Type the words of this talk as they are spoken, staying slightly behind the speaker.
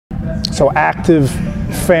So active,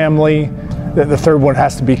 family. The third one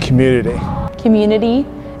has to be community. Community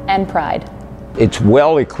and pride. It's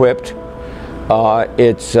well equipped.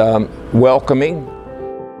 It's welcoming.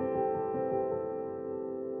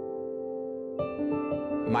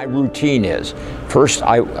 My routine is, first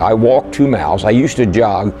I walk 2 miles. I used to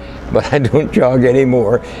jog, but I don't jog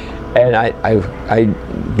anymore. And I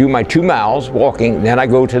do my 2 miles walking, then I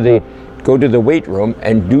go to the weight room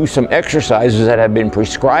and do some exercises that have been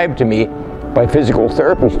prescribed to me by physical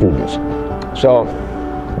therapy students. So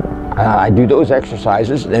I do those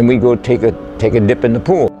exercises, and then we go take a dip in the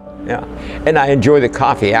pool. Yeah, and I enjoy the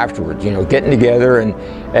coffee afterwards. You know, getting together and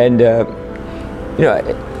you know,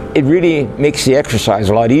 it really makes the exercise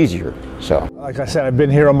a lot easier. So, like I said, I've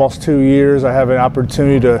been here almost 2 years. I have an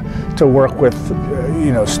opportunity to work with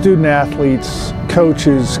you know, student athletes,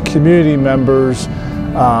 coaches, community members.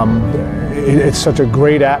 It's such a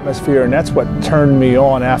great atmosphere, and that's what turned me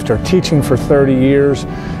on after teaching for 30 years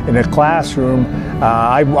in a classroom.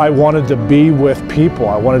 I wanted to be with people.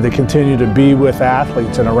 I wanted to continue to be with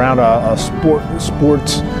athletes and around a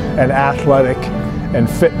sports and athletic and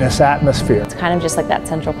fitness atmosphere. It's kind of just like that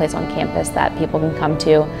central place on campus that people can come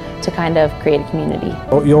to kind of create a community.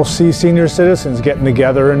 You'll see senior citizens getting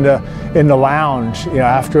together in the lounge, you know,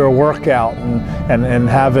 after a workout and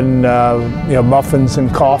having you know, muffins and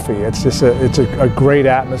coffee. It's just a great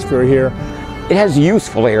atmosphere here. it has a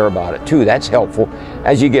youthful air about it too. That's helpful.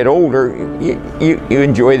 As you get older, you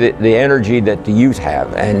enjoy the energy that the youth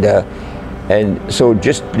have, and so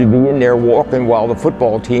just to be in there walking while the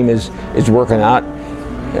football team is working out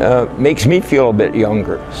makes me feel a bit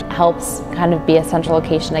younger. Helps kind of be a central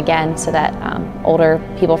location again, so that older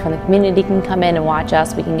people from the community can come in and watch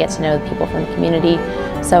us. We can get to know the people from the community.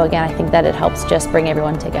 So again, I think that it helps just bring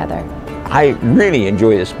everyone together. I really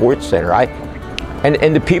enjoy the sports center.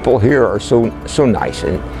 And the people here are so nice,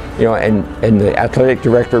 and you know, and the athletic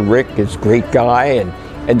director Rick is a great guy,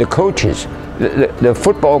 and the coaches, the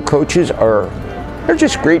football coaches they're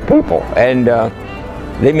just great people, and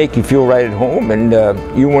they make you feel right at home, and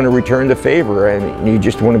you want to return the favor, and you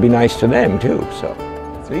just want to be nice to them too. So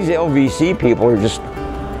these LVC people are just,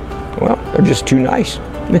 well, they're just too nice.